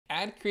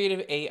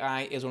AdCreative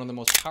AI is one of the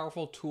most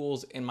powerful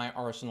tools in my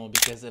arsenal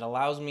because it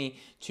allows me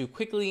to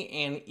quickly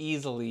and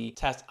easily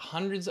test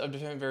hundreds of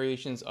different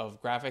variations of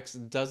graphics,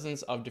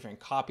 dozens of different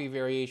copy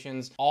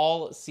variations,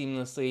 all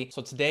seamlessly.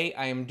 So today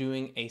I am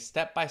doing a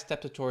step-by-step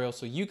tutorial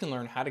so you can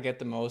learn how to get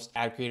the most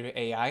AdCreative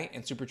AI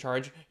and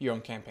supercharge your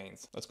own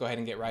campaigns. Let's go ahead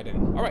and get right in.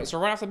 All right, so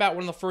right off the bat,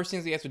 one of the first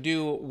things that you have to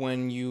do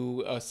when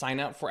you sign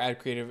up for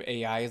AdCreative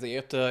AI is that you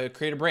have to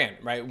create a brand,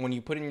 right? When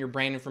you put in your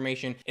brand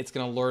information, it's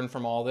gonna learn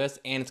from all this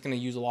and it's gonna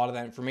use a lot of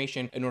that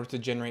information in order to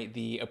generate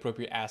the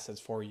appropriate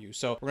assets for you.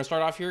 So we're gonna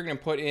start off here. We're gonna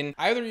put in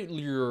either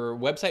your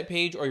website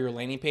page or your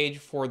landing page.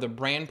 For the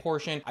brand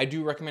portion, I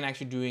do recommend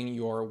actually doing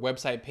your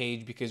website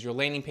page because your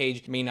landing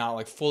page may not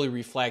like fully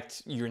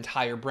reflect your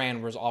entire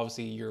brand, whereas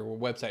obviously your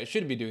website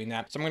should be doing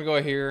that. So I'm gonna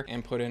go here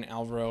and put in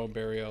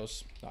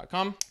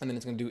alvarobarrios.com, and then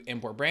it's gonna do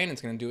import brand.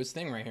 It's gonna do its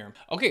thing right here.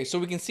 Okay, so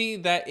we can see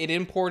that it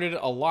imported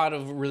a lot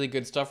of really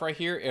good stuff right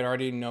here. It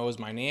already knows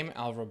my name,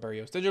 Alvaro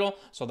Barrios Digital,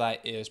 so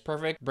that is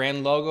perfect.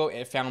 Brand logo,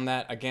 it found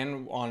that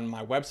again on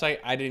my website.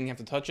 I didn't have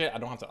to touch it. I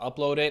don't have to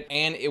upload it,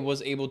 and it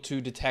was able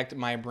to detect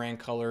my brand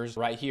colors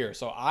right here.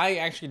 So I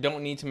actually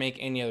don't need to make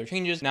any other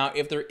changes. Now,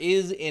 if there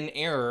is an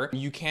error,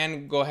 you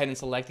can go ahead and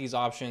select these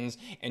options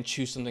and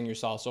choose something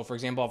yourself. So for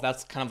example, if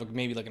that's kind of like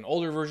maybe like an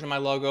older version of my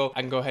logo,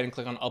 I can go ahead and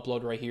click on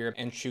upload right here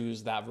and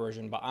choose that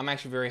version. But I'm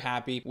actually very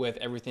happy with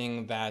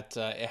everything that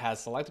it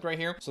has selected right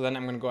here. So then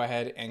I'm going to go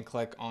ahead and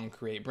click on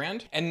create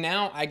brand. And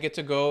now I get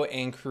to go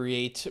and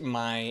create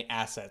my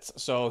assets.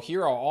 So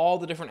here are all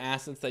the different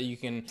assets that you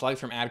can select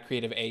from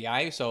AdCreative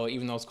AI. So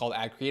even though it's called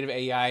AdCreative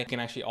AI, you can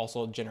actually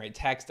also generate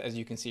text, as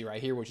you can see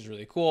right here, which is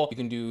really cool. You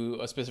can do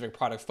a specific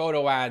product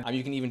photo ad.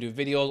 You can even do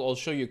videos. I'll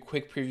show you a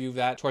quick preview of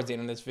that towards the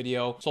end of this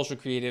video. Social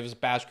creatives,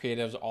 batch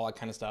creatives, all that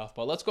kind of stuff.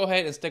 But let's go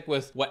ahead and stick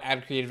with what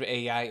AdCreative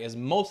AI is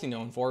mostly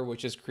known for,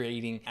 which is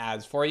creating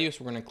ads for you.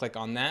 So we're going to click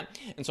on that.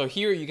 And so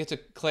here you get to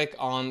click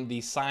on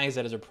the size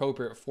that is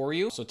appropriate for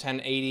you. So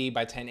 1080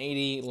 by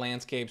 1080,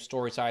 landscape,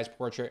 story size,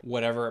 portrait,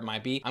 whatever it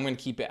might be. I'm going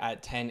to keep it at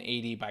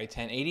 1080 by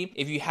 1080.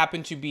 If you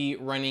happen to be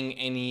running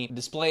any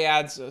display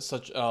ads,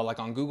 such like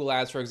on Google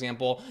Ads, for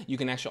example, you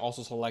can actually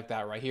also select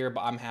that right here,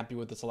 but I'm happy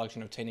with the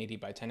selection of 1080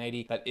 by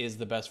 1080. That is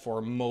the best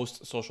for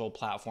most social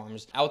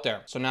platforms out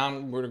there. So now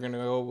we're going to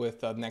go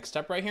with the next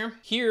step right here.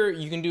 Here,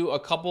 you can do a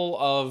couple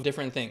of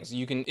different things.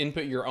 You can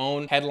input your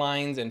own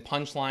headlines and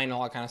punchline,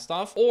 all that kind of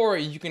stuff, or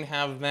you can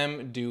have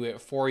them do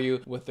it for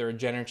you with their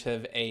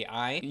generative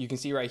AI. You can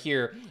see right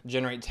here,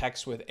 generate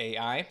text with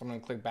AI. I'm going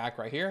to click back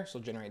right here. So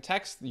generate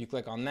text, you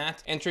click on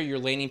that, enter your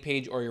landing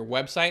page or your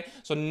website.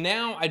 So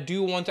now I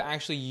do want to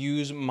actually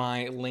use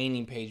my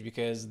landing page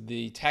because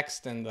the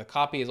text and the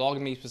copy is all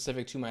going to be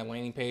specific to my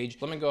landing page.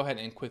 Let me go ahead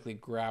and quickly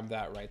grab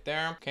that right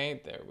there.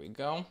 Okay, there we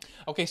go.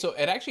 Okay, so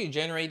it actually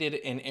generated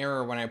an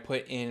error when I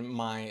put in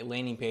my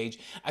landing page.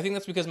 I think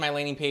that's because my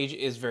landing page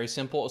is very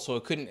simple, so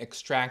it couldn't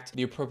extract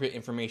the appropriate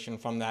information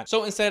from that.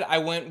 So instead, I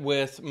went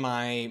with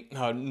my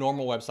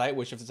normal website,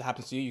 which if this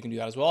happens to you, you can do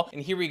that as well.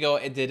 And here we go.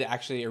 It did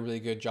actually a really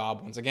good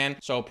job once again.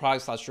 So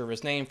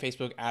product/service name,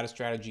 Facebook ad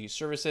strategy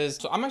services.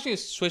 So I'm actually going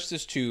to switch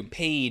this to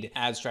paid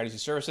ad strategy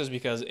services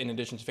because in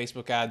addition to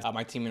Facebook ads,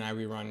 my team and I,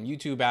 we run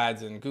YouTube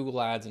ads and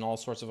Google ads and all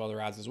sorts of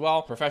other ads as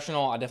well.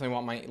 Professional, I definitely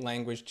want my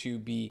language to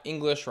be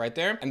English right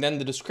there. And then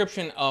the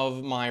description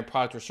of my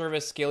product or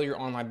service: scale your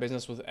online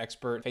business with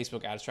expert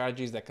Facebook ad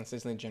strategies that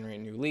consistently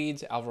generate new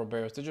leads. Alvaro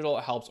Barrios Digital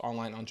helps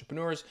online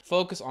entrepreneurs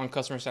focus on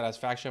customer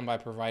satisfaction by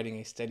providing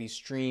a steady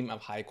stream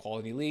of high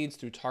quality leads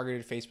through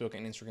targeted Facebook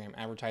and Instagram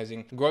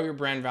advertising. Grow your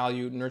brand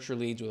value, nurture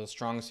leads with a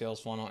strong sales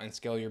funnel, and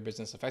scale your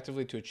business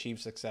effectively to achieve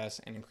success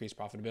and increase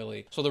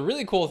profitability. So the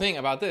really cool thing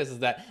about this is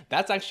that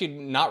that's actually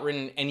not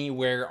written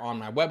anywhere on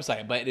my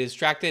website, but it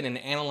extracted and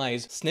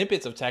analyzed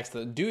snippets of text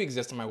that do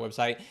exist on my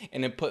website,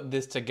 and it put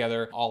this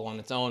together all on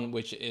its own,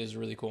 which is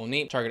really cool and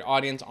neat. Target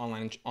audience,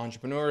 online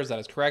entrepreneurs, that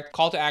is correct.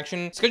 Call to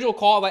action, schedule a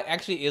call, that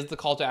actually is the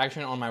call to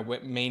action on my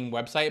main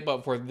website,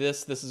 but for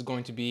this is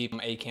going to be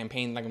a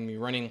campaign that I'm going to be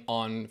running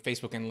on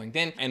Facebook and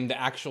LinkedIn, and the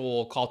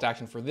actual call to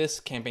action for this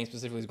campaign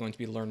specifically is going to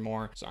be learn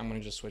more. So I'm going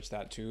to just switch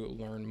that to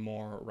learn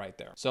more right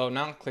there. So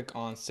now click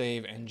on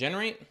save and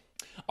generate.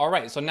 All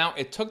right, so now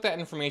it took that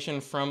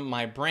information from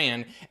my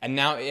brand and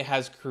now it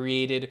has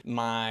created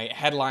my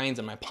headlines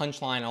and my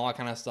punchline, all that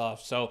kind of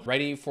stuff. So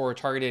ready for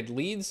targeted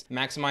leads,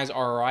 maximize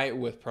ROI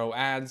with pro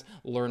ads,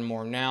 learn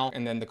more now,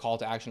 and then the call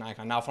to action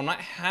icon. Now, if I'm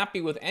not happy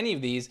with any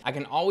of these, I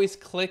can always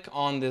click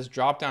on this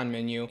drop-down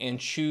menu and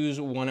choose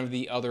one of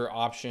the other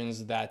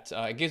options that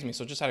it gives me.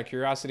 So just out of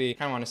curiosity, I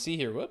kind of want to see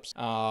here, whoops,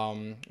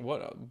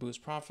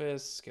 boost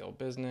profits, scale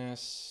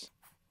business.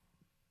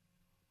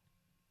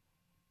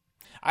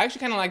 I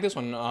actually kind of like this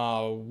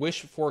one,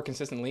 wish for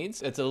consistent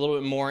leads. It's a little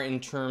bit more in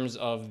terms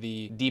of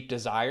the deep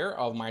desire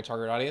of my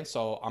target audience.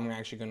 So I'm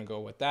actually going to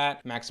go with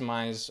that.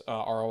 Maximize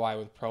ROI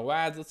with pro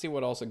ads. Let's see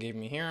what else it gave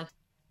me here.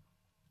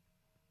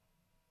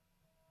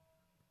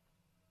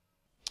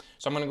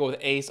 So I'm gonna go with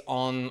Ace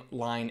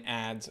Online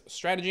Ads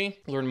Strategy.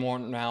 Learn more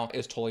now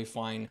is totally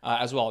fine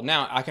as well.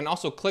 Now I can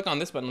also click on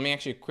this button. Let me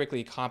actually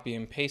quickly copy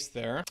and paste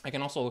there. I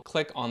can also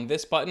click on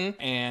this button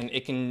and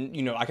it can,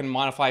 you know, I can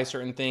modify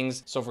certain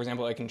things. So for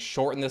example, I can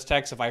shorten this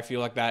text if I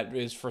feel like that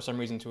is for some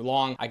reason too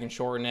long. I can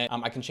shorten it.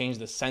 I can change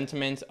the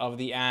sentiment of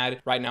the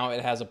ad. Right now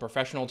it has a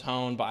professional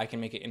tone, but I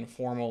can make it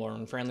informal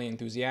or friendly,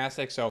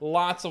 enthusiastic. So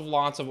lots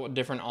of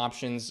different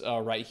options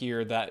right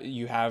here that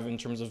you have in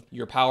terms of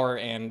your power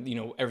and, you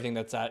know, everything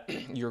that's at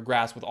your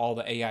grasp with all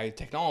the AI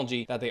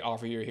technology that they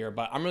offer you here.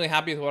 But I'm really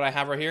happy with what I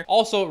have right here.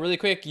 Also, really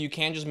quick, you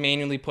can just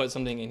manually put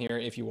something in here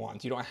if you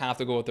want. You don't have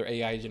to go with their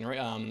AI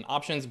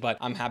options, but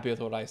I'm happy with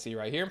what I see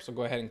right here. So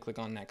go ahead and click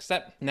on next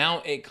step.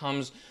 Now it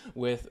comes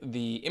with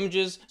the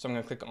images. So I'm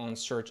gonna click on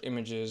search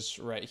images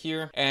right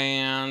here.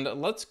 And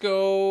let's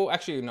go,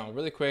 actually, no,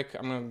 really quick.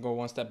 I'm gonna go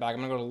one step back.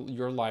 I'm gonna go to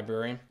your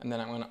library and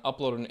then I'm gonna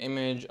upload an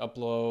image,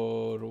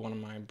 upload one of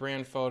my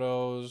brand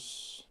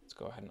photos.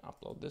 Go ahead and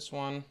upload this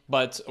one.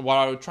 But what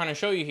I was trying to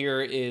show you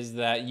here is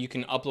that you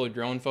can upload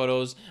your own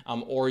photos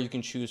or you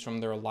can choose from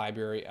their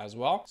library as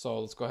well. So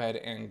let's go ahead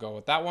and go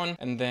with that one.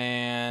 And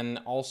then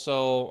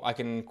also I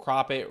can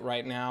crop it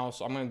right now.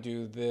 So I'm going to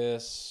do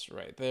this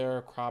right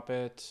there, crop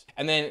it,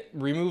 and then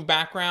remove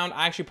background.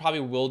 I actually probably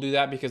will do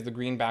that because the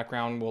green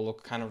background will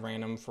look kind of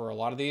random for a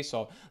lot of these.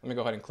 So let me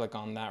go ahead and click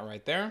on that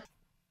right there.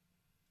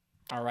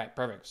 All right,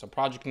 perfect. So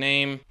project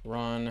name,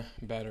 run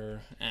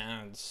better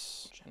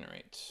ads,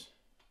 generate.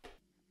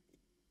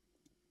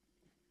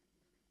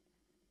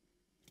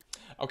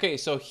 Okay,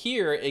 so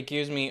here it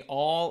gives me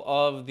all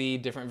of the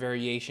different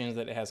variations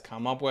that it has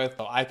come up with.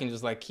 So I can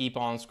just like keep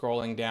on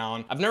scrolling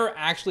down. I've never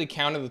actually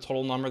counted the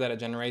total number that it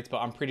generates, but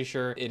I'm pretty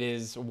sure it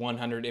is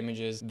 100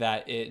 images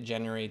that it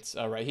generates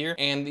right here.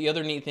 And the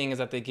other neat thing is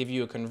that they give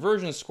you a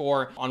conversion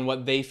score on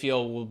what they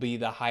feel will be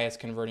the highest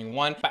converting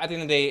one. But at the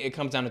end of the day, it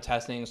comes down to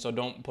testing, so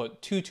don't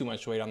put too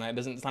much weight on that.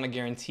 It's not a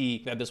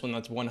guarantee that this one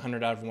that's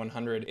 100 out of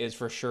 100 is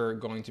for sure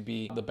going to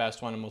be the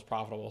best one and most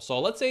profitable. So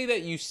let's say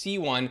that you see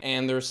one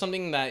and there's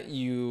something that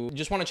you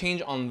just want to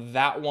change on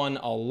that one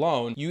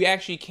alone. You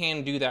actually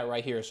can do that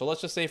right here. So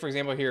let's just say, for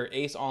example, here,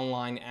 Ace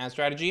Online Ad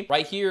Strategy.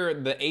 Right here,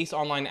 the Ace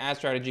Online Ad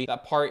Strategy,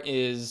 that part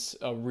is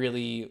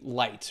really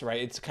light, right?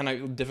 It's kind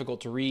of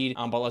difficult to read,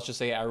 but let's just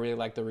say I really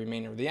like the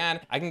remainder of the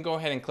ad. I can go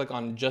ahead and click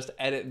on just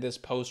edit this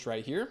post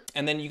right here.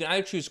 And then you can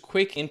either choose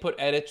quick input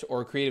edit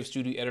or creative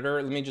studio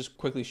editor. Let me just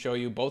quickly show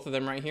you both of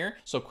them right here.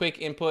 So quick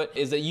input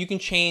is that you can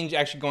change,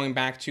 actually going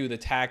back to the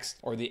text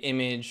or the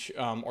image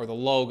or the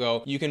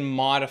logo, you can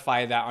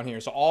modify that on here.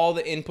 So all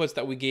the inputs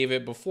that we gave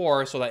it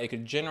before so that it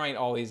could generate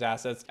all these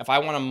assets. If I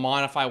want to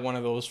modify one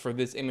of those for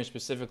this image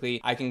specifically,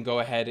 I can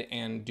go ahead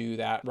and do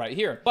that right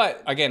here.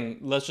 But again,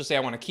 let's just say I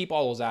want to keep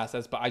all those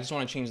assets, but I just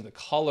want to change the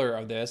color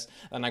of this.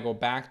 Then I go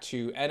back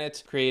to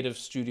edit, creative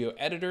studio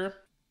editor.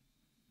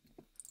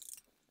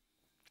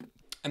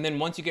 And then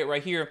once you get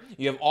right here,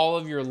 you have all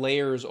of your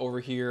layers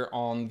over here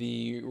on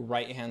the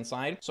right-hand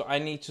side. So I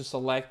need to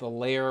select the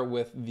layer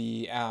with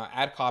the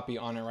ad copy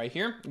on it right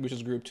here, which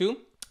is group 2.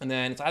 And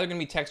then it's either gonna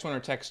be text 1 or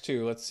text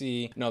 2. Let's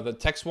see. No, the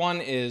text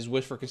 1 is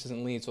wish for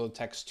consistent leads. So the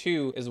text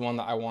 2 is the one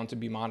that I want to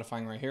be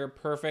modifying right here.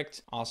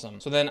 Perfect. Awesome.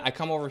 So then I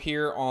come over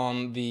here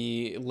on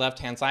the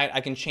left-hand side.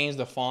 I can change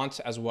the font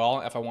as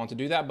well if I want to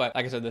do that. But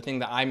like I said, the thing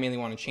that I mainly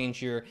want to change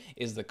here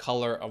is the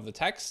color of the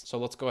text. So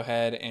let's go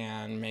ahead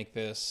and make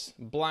this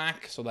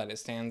black so that it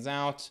stands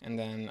out. And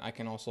then I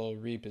can also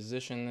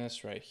reposition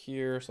this right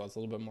here. So it's a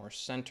little bit more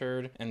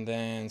centered. And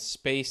then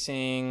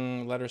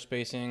spacing, letter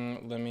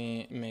spacing. Let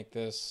me make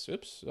this,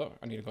 oops. Oh,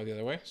 I need to go the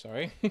other way,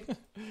 sorry.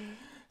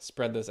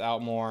 Spread this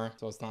out more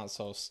so it's not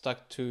so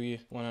stuck to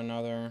one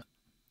another.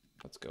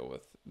 Let's go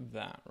with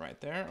that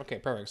right there. Okay,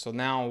 perfect. So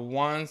now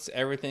once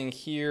everything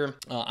here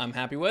I'm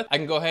happy with, I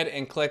can go ahead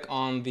and click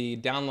on the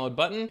download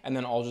button and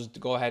then I'll just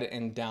go ahead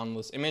and download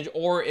this image.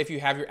 Or if you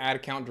have your ad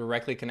account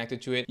directly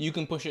connected to it, you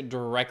can push it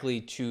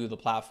directly to the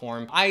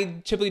platform. I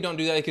typically don't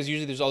do that because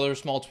usually there's other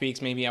small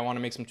tweaks. Maybe I want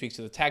to make some tweaks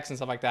to the text and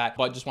stuff like that,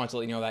 but just wanted to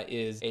let you know that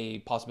is a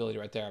possibility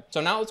right there.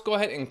 So now let's go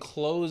ahead and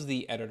close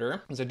the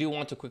editor because I do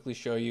want to quickly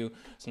show you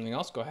something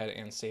else. Go ahead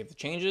and save the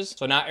changes.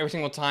 So now every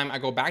single time I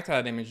go back to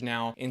that image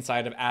now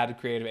inside of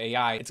AdCreative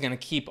AI, it's going to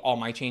keep all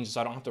my changes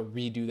so I don't have to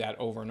redo that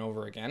over and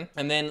over again.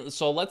 And then,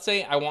 so let's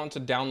say I want to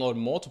download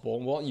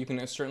multiple. Well, you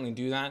can certainly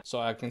do that. So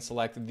I can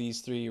select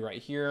these 3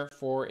 right here,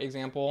 for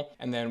example.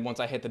 And then once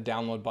I hit the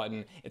download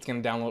button, it's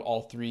going to download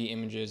all 3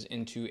 images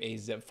into a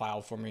zip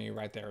file for me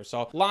right there.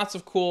 So lots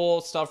of cool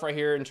stuff right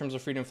here in terms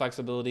of freedom and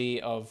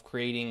flexibility of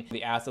creating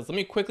the assets. Let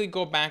me quickly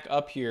go back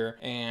up here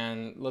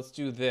and let's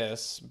do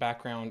this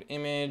background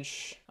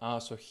image.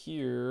 So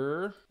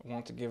here I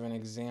want to give an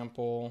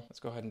example. Let's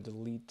go ahead and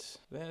delete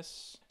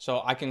this.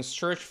 So I can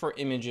search for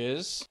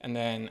images and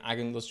then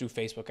let's do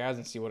Facebook ads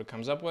and see what it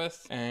comes up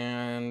with.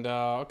 And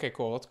okay,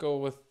 cool. Let's go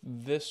with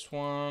this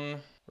one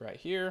right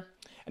here.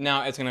 And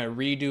now it's gonna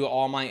redo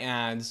all my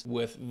ads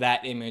with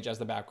that image as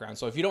the background.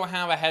 So if you don't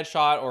have a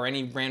headshot or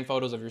any brand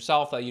photos of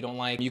yourself that you don't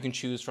like, you can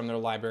choose from their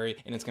library,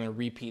 and it's gonna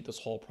repeat this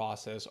whole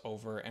process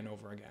over and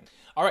over again.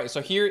 All right,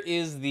 so here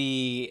is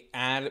the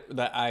ad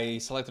that I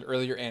selected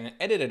earlier and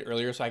edited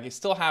earlier, so I can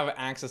still have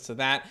access to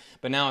that,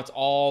 but now it's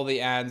all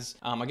the ads,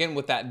 again,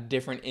 with that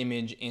different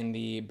image in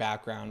the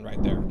background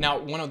right there. Now,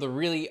 one of the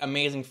really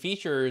amazing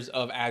features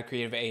of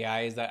AdCreative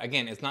AI is that,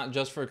 again, it's not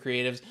just for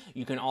creatives,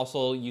 you can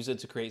also use it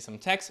to create some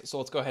text. So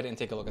let's go ahead and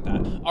take a look at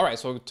that. All right,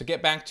 so to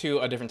get back to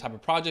a different type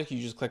of project,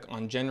 you just click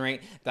on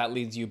generate. That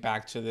leads you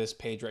back to this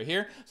page right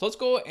here. So let's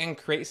go and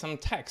create some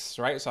text,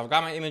 right? So I've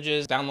got my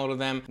images, downloaded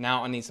them.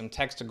 Now I need some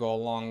text to go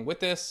along with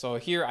this. So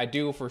here I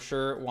do for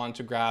sure want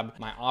to grab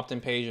my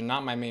opt-in page and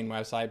not my main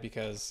website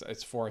because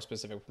it's for a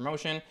specific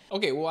promotion.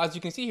 Okay, well, as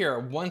you can see here,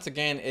 once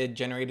again, it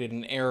generated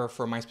an error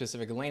for my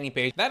specific landing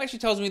page. That actually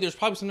tells me there's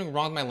probably something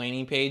wrong with my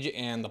landing page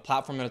and the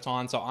platform that it's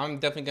on. So I'm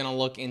definitely gonna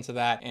look into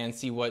that and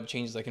see what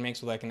changes I can make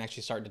so that I can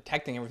actually start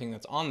detecting everything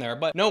that's on there.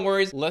 But no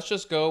worries, let's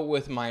just go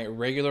with my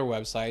regular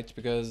website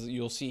because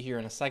you'll see here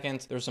in a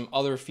second, there's some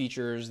other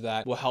features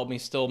that will help me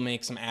still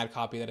make some ad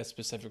copy that is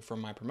specific for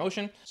my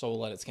promotion. So we'll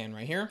let it scan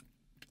right here.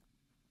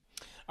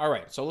 All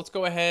right, so let's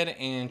go ahead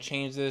and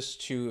change this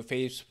to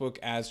Facebook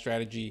ad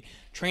strategy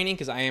training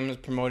because I am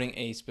promoting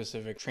a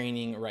specific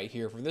training right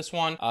here for this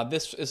one.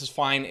 This is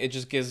fine. It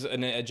just gives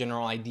a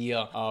general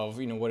idea of,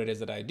 you know, what it is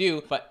that I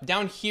do. But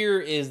down here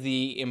is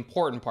the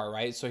important part,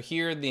 right? So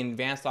here, the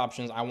advanced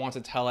options, I want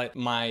to tell it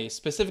my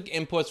specific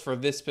inputs for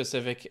this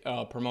specific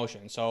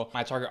promotion. So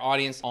my target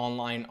audience,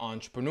 online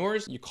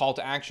entrepreneurs, you call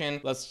to action.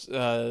 Let's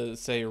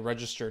say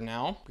register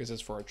now because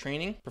it's for a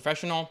training.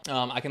 Professional,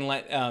 I can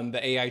let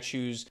the AI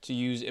choose to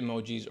use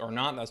emojis or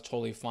not. That's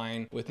totally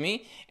fine with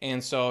me.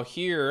 And so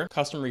here,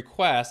 custom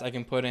request, I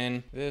can put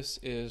in, this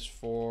is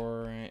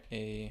for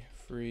a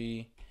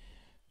free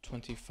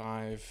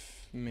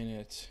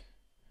 25-minute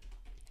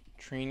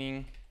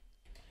training.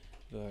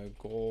 The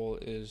goal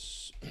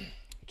is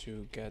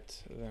to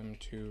get them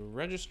to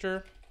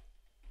register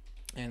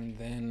and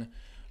then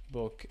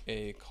book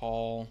a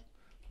call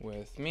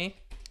with me,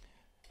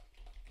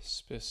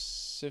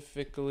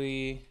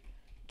 specifically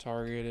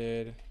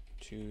targeted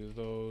to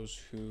those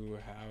who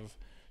have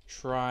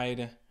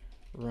tried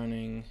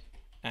running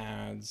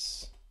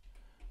ads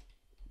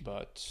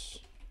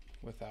but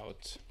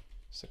without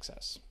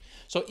success.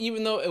 So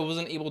even though it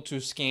wasn't able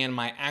to scan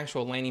my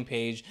actual landing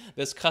page,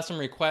 this custom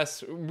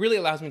request really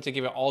allows me to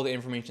give it all the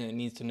information it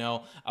needs to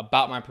know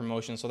about my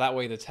promotion. So that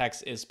way the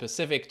text is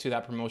specific to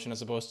that promotion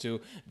as opposed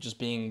to just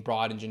being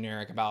broad and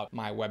generic about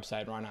my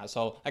website right now.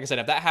 So like I said,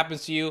 if that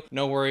happens to you,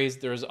 no worries.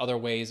 There's other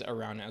ways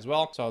around it as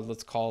well. So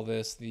let's call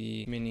this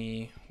the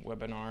mini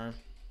webinar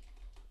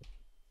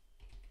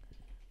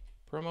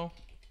promo.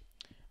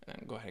 And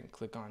then go ahead and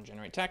click on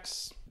generate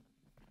text.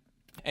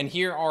 And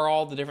here are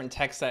all the different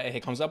texts that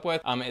it comes up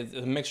with. It's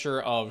a mixture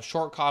of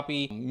short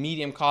copy,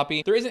 medium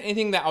copy. There isn't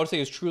anything that I would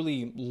say is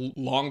truly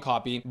long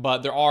copy, but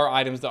there are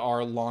items that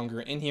are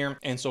longer in here.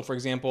 And so for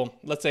example,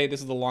 let's say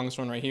this is the longest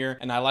one right here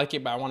and I like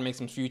it, but I want to make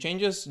some few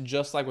changes.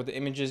 Just like with the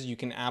images, you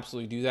can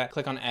absolutely do that.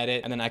 Click on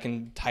edit and then I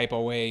can type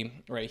away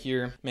right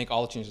here, make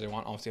all the changes I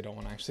want. Obviously I don't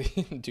want to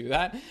actually do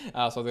that.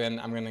 So then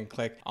I'm going to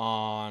click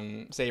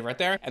on save right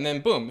there and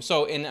then boom.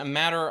 So in a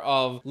matter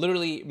of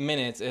literally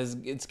minutes,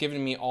 it's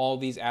giving me all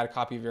these ad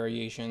copy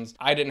variations.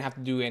 I didn't have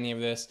to do any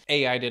of this.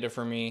 AI did it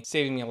for me,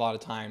 saving me a lot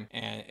of time,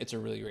 and it's a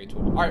really great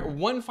tool. All right,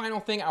 one final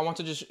thing I want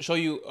to just show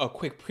you a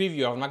quick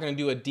preview of. I'm not going to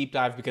do a deep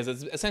dive because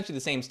it's essentially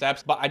the same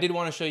steps, but I did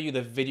want to show you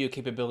the video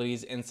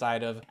capabilities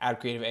inside of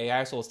AdCreative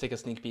AI. So let's take a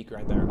sneak peek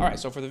right there. All right,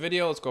 so for the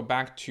video, let's go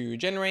back to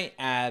generate,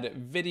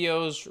 add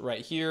videos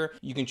right here.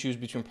 You can choose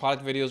between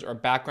product videos or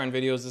background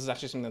videos. This is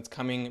actually something that's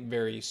coming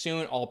very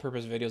soon.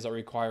 All-purpose videos that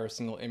require a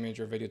single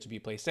image or video to be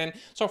placed in.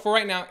 So for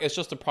right now, it's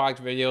just the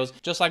product videos.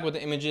 Just like with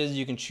the images,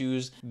 you can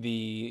choose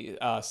the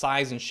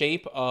size and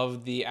shape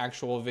of the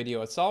actual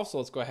video itself. So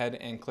let's go ahead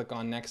and click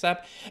on next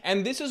step.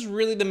 And this is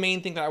really the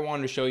main thing that I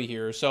wanted to show you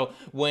here. So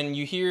when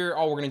you hear,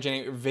 oh, we're going to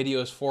generate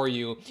videos for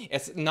you,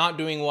 it's not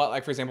doing what,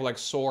 like, for example, like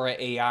Sora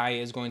AI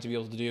is going to be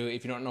able to do.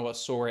 If you don't know what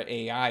Sora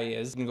AI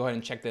is, you can go ahead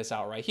and check this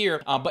out right here.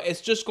 But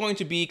it's just going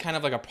to be kind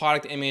of like a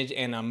product image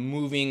and a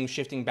moving,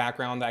 shifting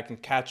background that can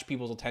catch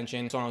people's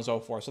attention, so on and so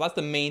forth. So that's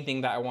the main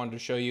thing that I wanted to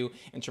show you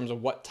in terms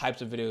of what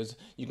types of videos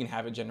you can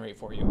have it generate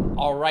for you.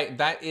 All right,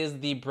 that is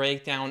the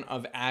breakdown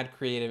of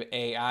AdCreative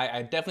AI.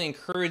 I definitely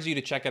encourage you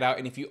to check it out.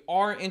 And if you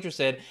are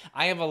interested,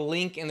 I have a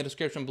link in the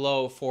description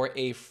below for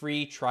a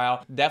free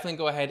trial. Definitely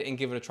go ahead and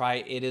give it a try.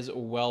 It is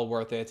well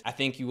worth it. I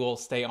think you will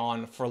stay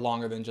on for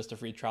longer than just a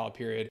free trial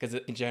period because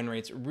it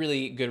generates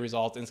really good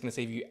results and it's going to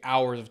save you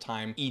hours of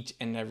time each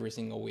and every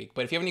single week.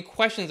 But if you have any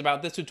questions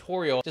about this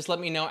tutorial, just let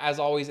me know as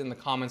always in the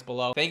comments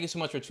below. Thank you so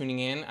much for tuning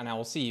in and I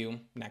will see you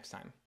next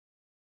time.